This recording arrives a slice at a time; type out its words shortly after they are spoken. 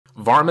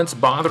Varmints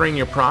bothering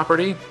your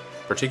property,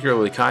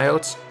 particularly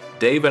coyotes?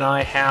 Dave and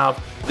I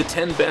have the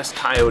 10 best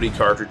Coyote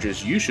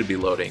cartridges you should be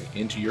loading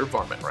into your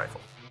varmint rifle.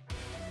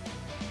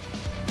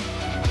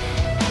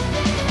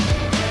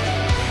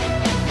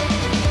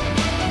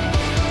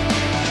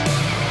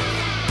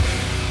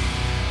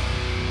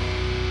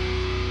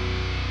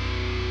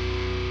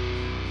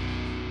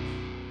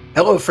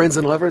 Hello, friends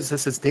and lovers.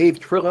 This is Dave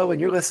Trillo,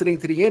 and you're listening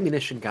to the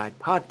Ammunition Guide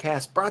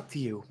podcast brought to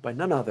you by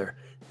none other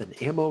than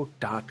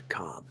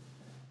ammo.com.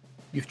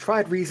 You've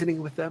tried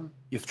reasoning with them.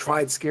 You've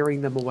tried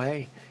scaring them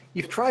away.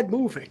 You've tried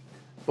moving.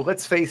 But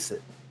let's face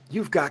it,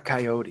 you've got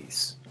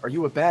coyotes. Are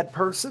you a bad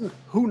person?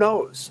 Who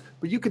knows?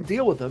 But you can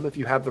deal with them if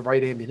you have the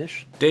right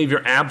ammunition. Dave,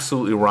 you're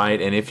absolutely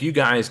right. And if you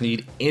guys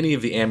need any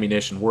of the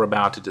ammunition we're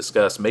about to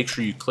discuss, make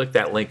sure you click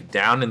that link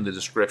down in the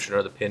description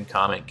or the pinned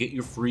comment. Get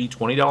your free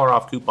 $20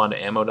 off coupon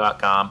to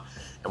ammo.com.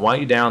 And while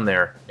you're down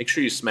there, make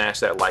sure you smash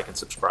that like and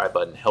subscribe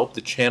button. Help the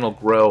channel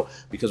grow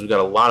because we've got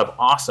a lot of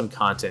awesome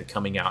content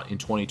coming out in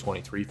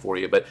 2023 for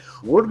you. But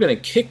we're going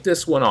to kick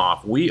this one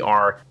off. We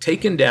are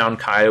taking down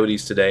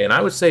coyotes today. And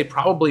I would say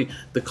probably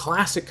the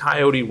classic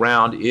coyote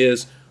round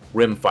is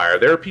rimfire.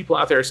 There are people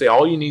out there who say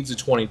all you need is a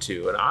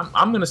 22, and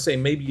I'm going to say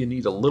maybe you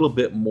need a little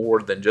bit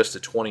more than just a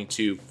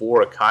 22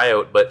 for a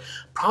coyote, but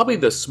probably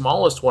the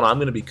smallest one I'm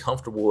going to be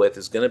comfortable with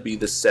is going to be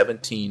the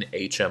 17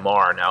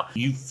 HMR. Now,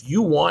 if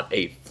you want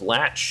a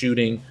flat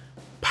shooting,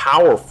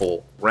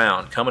 powerful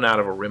round coming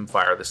out of a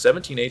rimfire, the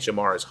 17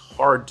 HMR is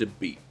hard to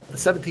beat. The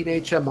 17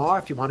 HMR,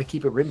 if you want to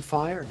keep it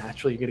rimfire,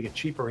 naturally you're going to get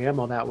cheaper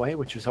ammo that way,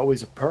 which is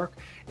always a perk.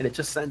 And it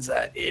just sends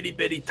that itty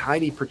bitty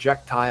tiny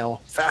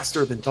projectile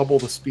faster than double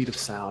the speed of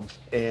sound.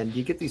 And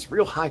you get these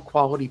real high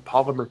quality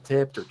polymer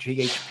tipped or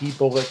GHP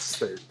bullets.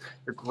 They're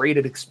great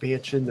at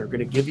expansion. They're going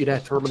to give you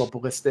that terminal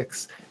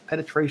ballistics.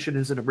 Penetration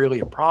isn't really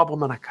a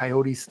problem on a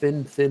coyote's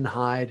thin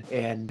hide,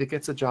 and it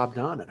gets the job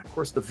done. And of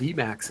course, the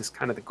VMAX is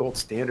kind of the gold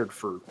standard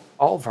for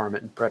all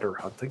varmint and predator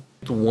hunting.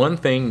 One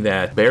thing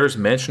that bears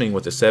mentioning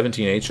with the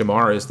 17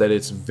 HMR is that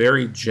it's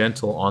very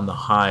gentle on the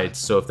hide.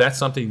 So if that's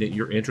something that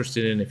you're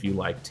interested in, if you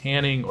like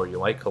tanning or you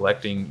like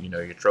collecting,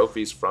 your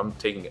trophies from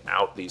taking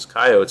out these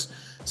coyotes,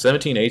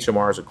 17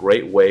 HMR is a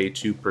great way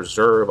to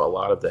preserve a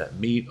lot of that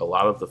meat, a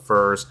lot of the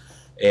furs.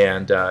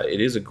 And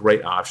it is a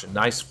great option.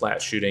 Nice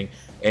flat shooting.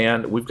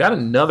 And we've got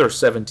another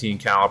 17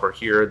 caliber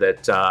here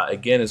that,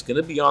 again, is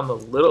going to be on the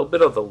little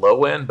bit of the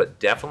low end, but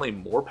definitely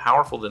more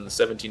powerful than the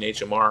 17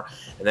 HMR.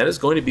 And that is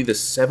going to be the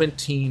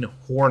 17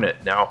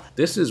 Hornet. Now,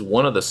 this is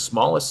one of the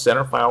smallest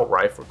centerfire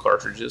rifle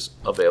cartridges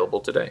available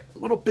today. A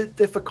little bit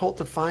difficult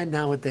to find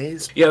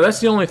nowadays. Yeah, that's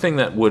the only thing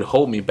that would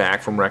hold me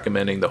back from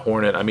recommending the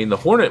Hornet. I mean, the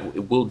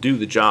Hornet will do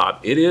the job.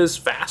 It is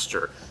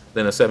faster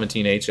than a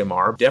 17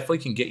 HMR. Definitely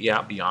can get you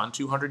out beyond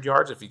 200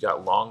 yards if you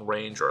got long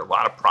range or a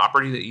lot of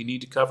property that you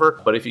need to cover.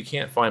 But if you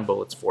can't find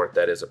bullets for it,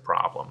 that is a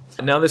problem.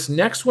 Now, this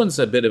next one's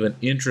a bit of an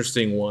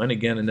interesting one.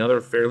 Again,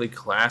 another fairly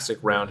classic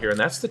round here, and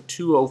that's the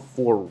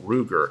 204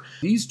 Ruger.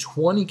 These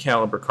 20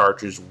 caliber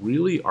cartridges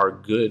really are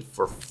good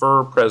for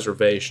fur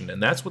preservation,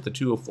 and that's what the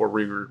 204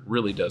 Ruger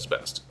really does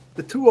best.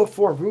 The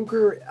 204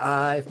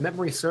 Ruger, if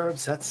memory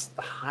serves, that's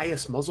the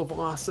highest muzzle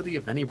velocity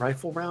of any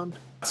rifle round.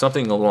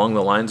 Something along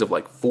the lines of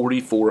like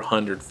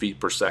 4,400 feet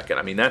per second.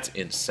 I mean, that's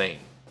insane.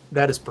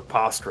 That is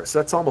preposterous.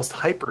 That's almost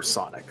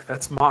hypersonic.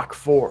 That's Mach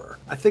 4.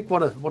 I think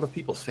one of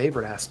people's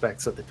favorite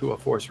aspects of the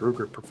 204's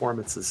Ruger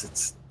performance is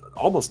its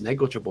almost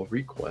negligible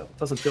recoil. It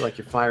doesn't feel like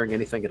you're firing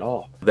anything at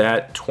all.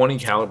 That 20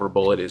 caliber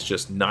bullet is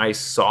just nice,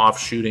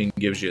 soft shooting,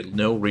 gives you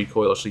no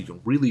recoil, so you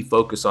can really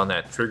focus on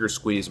that trigger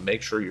squeeze and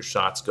make sure your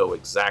shots go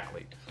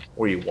exactly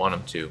where you want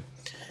them to.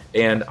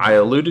 And I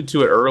alluded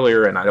to it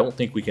earlier, and I don't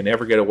think we can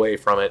ever get away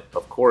from it.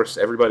 Of course,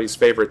 everybody's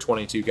favorite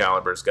 22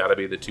 caliber has got to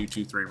be the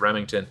 223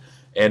 Remington,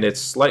 and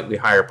its slightly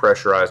higher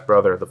pressurized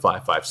brother, the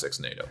 5.56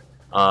 NATO.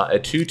 A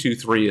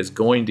 223 is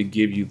going to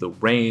give you the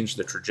range,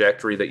 the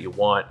trajectory that you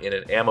want in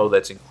an ammo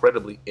that's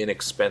incredibly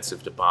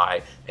inexpensive to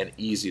buy and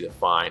easy to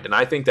find. And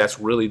I think that's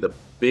really the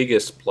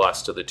biggest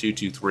plus to the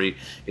 223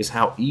 is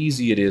how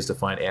easy it is to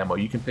find ammo.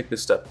 You can pick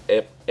this stuff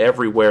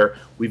everywhere.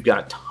 We've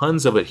got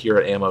tons of it here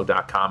at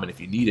ammo.com, and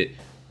if you need it,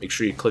 make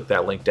sure you click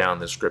that link down in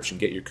the description,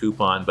 get your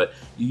coupon, but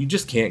you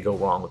just can't go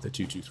wrong with the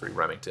 223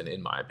 Remington,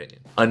 in my opinion.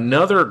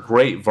 Another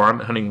great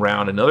varmint hunting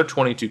round, another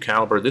 22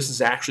 caliber. This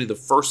is actually the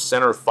first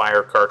center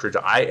fire cartridge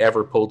I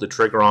ever pulled the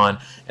trigger on,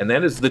 and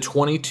that is the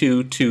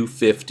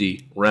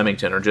 22-250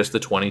 Remington, or just the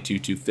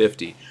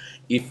 22-250.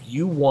 If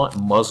you want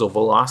muzzle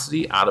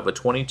velocity out of a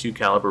 22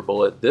 caliber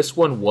bullet, this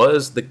one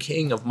was the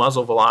king of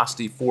muzzle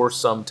velocity for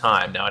some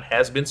time. Now, it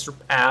has been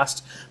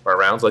surpassed by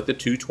rounds like the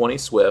 220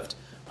 Swift,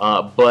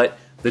 but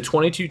the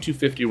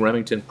 22-250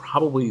 Remington,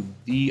 probably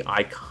the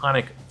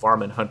iconic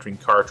varmint hunting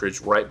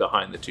cartridge right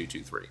behind the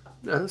 223.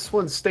 This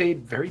one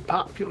stayed very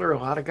popular. A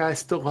lot of guys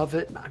still love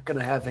it. Not going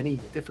to have any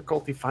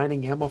difficulty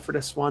finding ammo for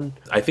this one.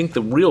 I think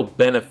the real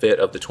benefit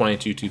of the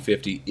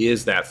 22-250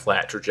 is that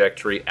flat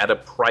trajectory at a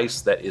price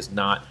that is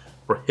not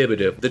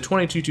prohibitive. The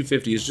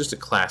 22-250 is just a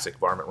classic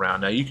varmint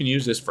round. Now, you can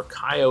use this for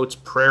coyotes,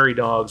 prairie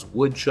dogs,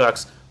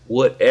 woodchucks,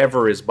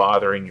 whatever is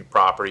bothering your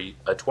property,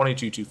 a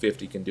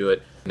 22-250 can do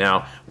it.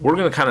 Now, we're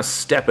going to kind of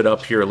step it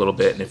up here a little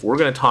bit, and if we're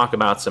going to talk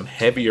about some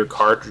heavier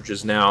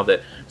cartridges now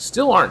that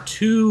still aren't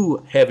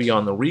too heavy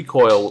on the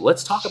recoil,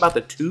 let's talk about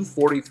the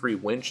 243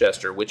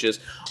 Winchester, which is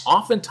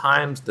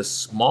oftentimes the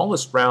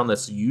smallest round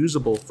that's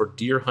usable for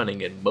deer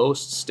hunting in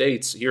most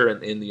states here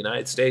in the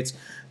United States.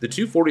 The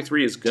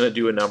 243 is going to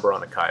do a number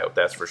on a coyote,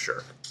 that's for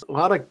sure. A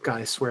lot of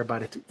guys swear by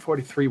the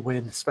 243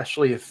 Win,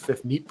 especially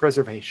if meat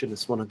preservation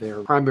is one of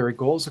their primary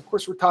goals. Of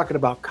course, we're talking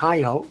about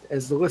coyote.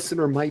 As the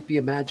listener might be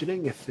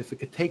imagining, if it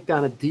could take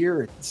down a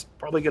deer, it's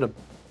probably going to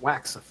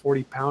wax a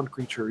 40-pound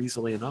creature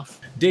easily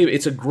enough. Dave,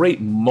 it's a great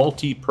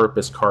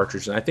multi-purpose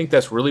cartridge, and I think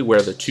that's really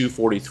where the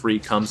 243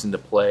 comes into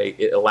play.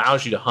 It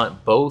allows you to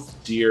hunt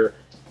both deer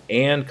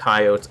and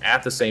coyotes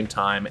at the same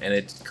time, and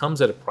it comes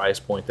at a price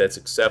point that's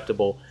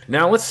acceptable.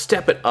 Now let's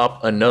step it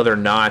up another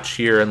notch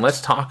here, and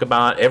let's talk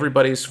about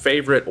everybody's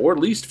favorite or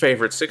least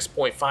favorite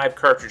 6.5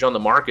 cartridge on the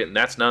market, and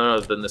that's none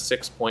other than the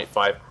 6.5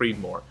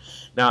 Creedmoor.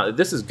 Now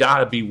this has got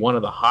to be one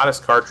of the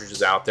hottest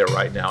cartridges out there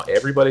right now.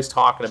 Everybody's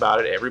talking about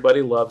it,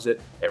 everybody loves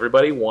it,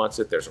 everybody wants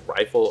it. There's a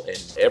rifle in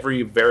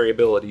every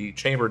variability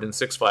chambered in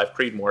 6.5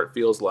 Creedmoor, it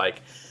feels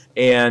like.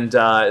 And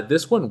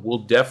this one will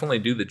definitely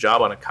do the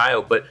job on a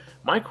coyote, but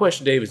my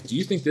question, Dave, is do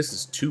you think this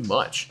is too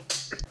much?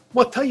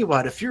 Well, I'll tell you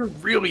what, if you're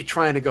really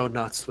trying to go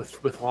nuts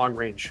with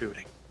long-range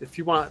shooting, if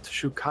you want to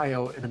shoot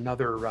coyote in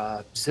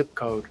another zip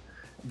code,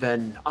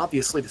 then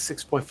obviously the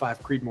 6.5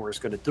 Creedmoor is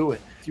going to do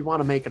it. If you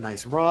want to make a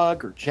nice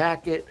rug or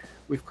jacket,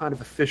 we've kind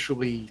of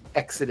officially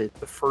exited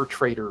the fur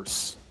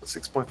traders.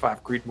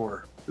 6.5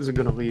 Creedmoor isn't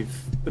going to leave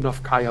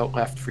enough coyote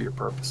left for your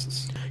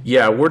purposes.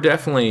 Yeah, we're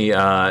definitely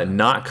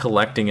not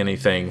collecting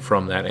anything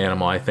from that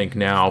animal, I think,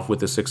 now with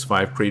the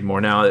 6.5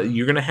 Creedmoor. Now,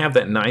 you're going to have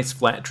that nice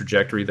flat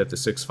trajectory that the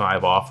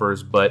 6.5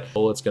 offers, but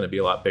it's going to be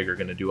a lot bigger,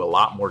 going to do a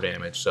lot more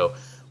damage. So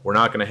we're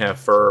not going to have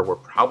fur. We're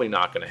probably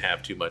not going to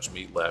have too much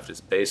meat left.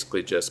 It's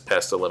basically just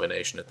pest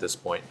elimination at this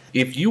point.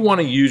 If you want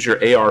to use your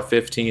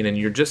AR-15 and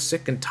you're just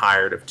sick and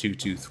tired of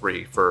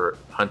 223 for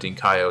hunting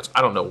coyotes,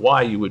 I don't know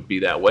why you would be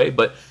that way,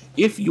 but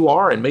if you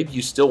are and maybe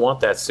you still want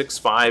that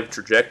 6.5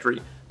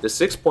 trajectory, the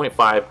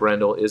 6.5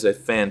 Grendel is a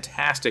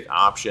fantastic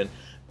option.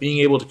 Being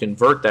able to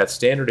convert that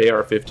standard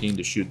AR-15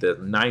 to shoot the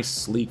nice,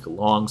 sleek,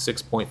 long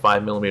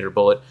 6.5 millimeter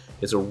bullet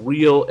is a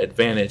real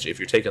advantage if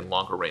you're taking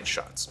longer range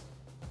shots.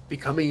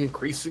 Becoming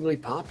increasingly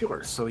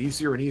popular, so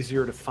easier and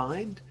easier to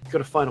find. You're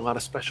going to find a lot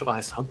of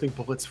specialized hunting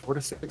bullets for the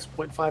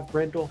 6.5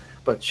 Grendel,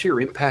 but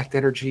sheer impact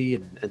energy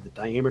and the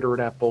diameter of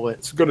that bullet,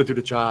 it's going to do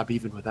the job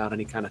even without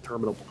any kind of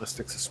terminal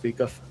ballistics to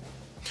speak of.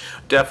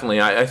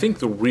 Definitely. I think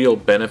the real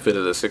benefit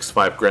of the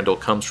 6.5 Grendel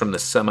comes from the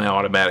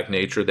semi-automatic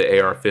nature of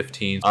the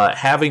AR-15.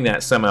 Having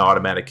that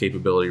semi-automatic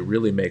capability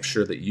really makes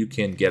sure that you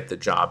can get the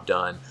job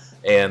done.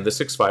 And the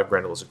 6.5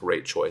 Grendel is a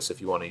great choice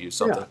if you want to use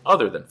something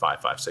other than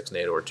 5.56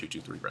 NATO or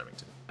 2.23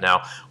 Remington.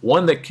 Now,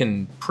 one that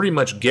can pretty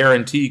much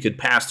guarantee could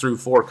pass through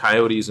 4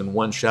 coyotes in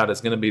one shot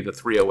is going to be the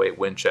 308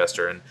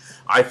 Winchester. And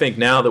I think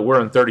now that we're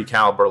in 30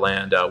 caliber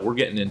land, we're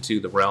getting into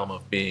the realm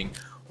of being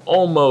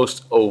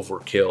almost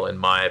overkill, in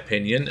my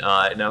opinion.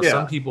 Now,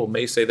 some people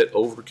may say that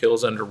overkill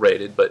is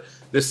underrated, but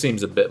this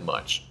seems a bit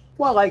much.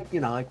 Well, like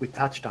we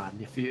touched on,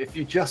 if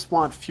you just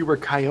want fewer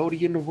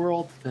coyote in the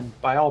world, then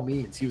by all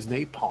means use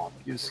napalm,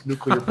 use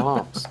nuclear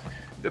bombs.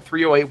 The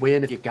 308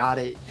 Win, if you got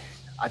it,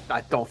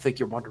 I don't think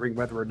you're wondering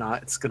whether or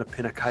not it's going to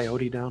pin a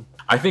coyote down.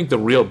 I think the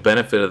real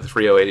benefit of the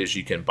 308 is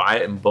you can buy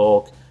it in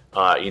bulk.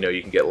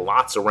 You can get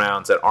lots of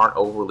rounds that aren't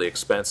overly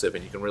expensive,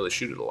 and you can really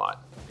shoot it a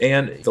lot.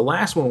 And the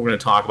last one we're going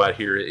to talk about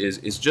here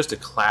is just a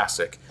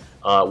classic,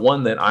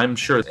 one that I'm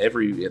sure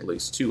every at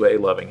least 2A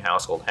loving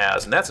household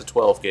has, and that's a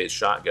 12 gauge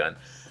shotgun.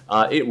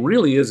 It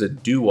really is a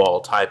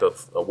do-all type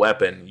of a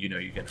weapon. You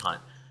can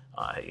hunt,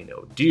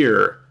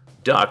 deer,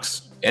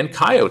 ducks, and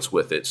coyotes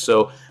with it.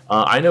 So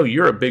I know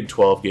you're a big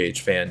 12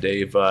 gauge fan,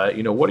 Dave.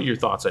 What are your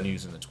thoughts on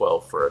using the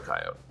 12 for a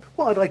coyote?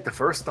 Well, I'd like to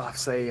first off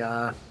say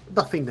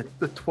nothing that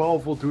the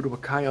 12 will do to a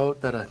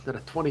coyote that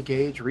a 20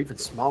 gauge or even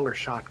smaller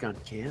shotgun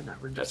can.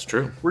 That's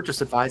true. We're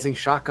just advising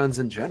shotguns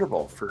in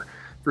general for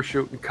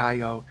shooting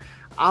coyote.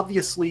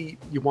 Obviously,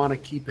 you want to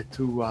keep it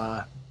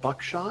to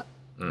buckshot.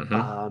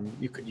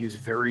 You could use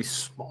very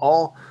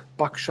small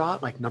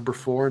buckshot, like number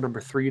 4,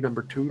 number 3,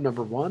 number 2,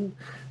 number 1.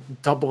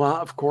 Double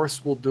out, of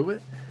course, will do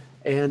it,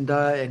 and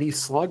any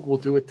slug will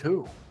do it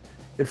too.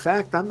 In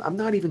fact, I'm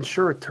not even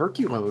sure a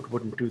turkey load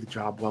wouldn't do the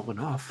job well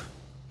enough.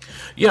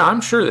 Yeah,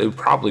 I'm sure they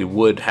probably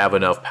would have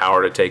enough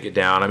power to take it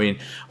down. I mean,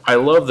 I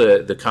love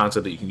the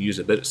concept that you can use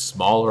a bit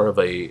smaller of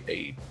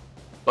a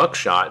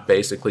buckshot,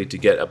 basically, to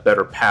get a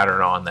better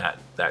pattern on that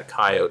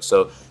coyote.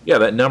 So, yeah,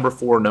 that number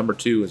 4, number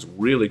 2 is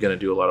really going to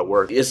do a lot of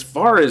work. As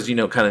far as,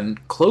 kind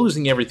of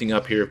closing everything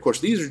up here, of course,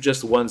 these are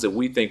just the ones that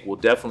we think will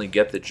definitely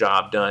get the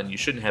job done. You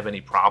shouldn't have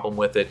any problem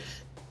with it.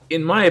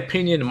 In my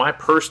opinion, my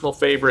personal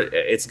favorite,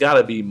 it's got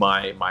to be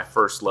my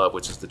first love,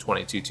 which is the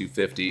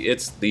 22-250.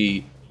 It's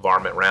the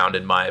varmint round,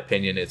 in my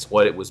opinion. It's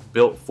what it was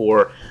built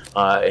for.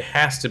 It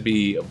has to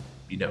be,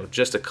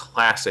 just a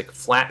classic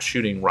flat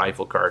shooting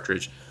rifle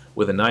cartridge.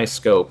 with a nice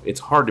scope, it's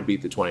hard to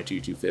beat the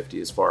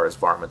 22-250 as far as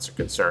varmints are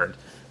concerned.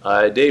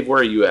 Dave, where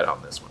are you at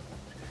on this one?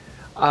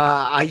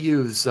 I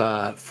use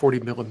 40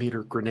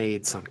 millimeter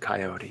grenades on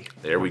Coyote.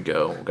 There we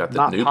go. We got the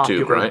Not noob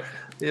tube, right?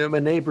 Yeah, my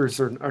neighbors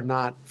are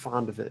not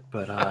fond of it,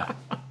 but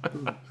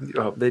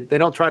they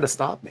don't try to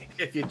stop me.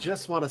 If you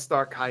just want to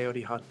start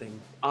coyote hunting,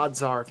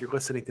 odds are, if you're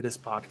listening to this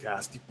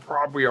podcast, you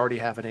probably already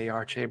have an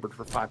AR chambered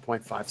for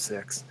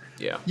 5.56.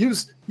 Yeah.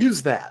 Use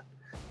that.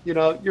 You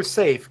know, you're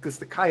safe because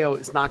the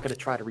coyote is not going to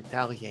try to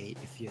retaliate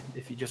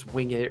if you just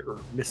wing it or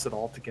miss it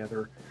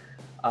altogether.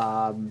 You're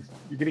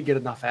going to get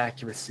enough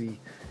accuracy.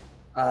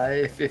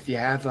 If you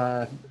have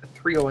a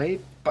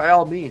 308, by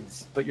all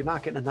means, but you're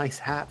not getting a nice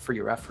hat for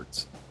your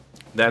efforts.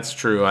 That's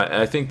true.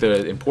 I think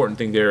the important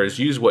thing there is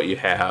use what you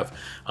have.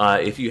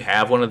 If you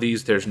have one of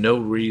these, there's no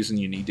reason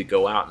you need to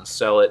go out and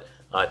sell it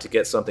to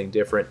get something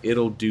different.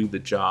 It'll do the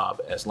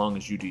job as long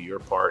as you do your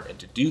part. And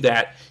to do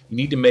that, you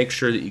need to make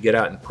sure that you get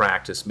out and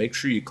practice. Make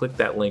sure you click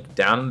that link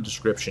down in the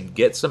description.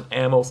 Get some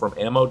ammo from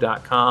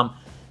ammo.com,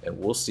 and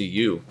we'll see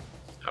you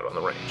out on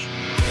the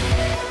range.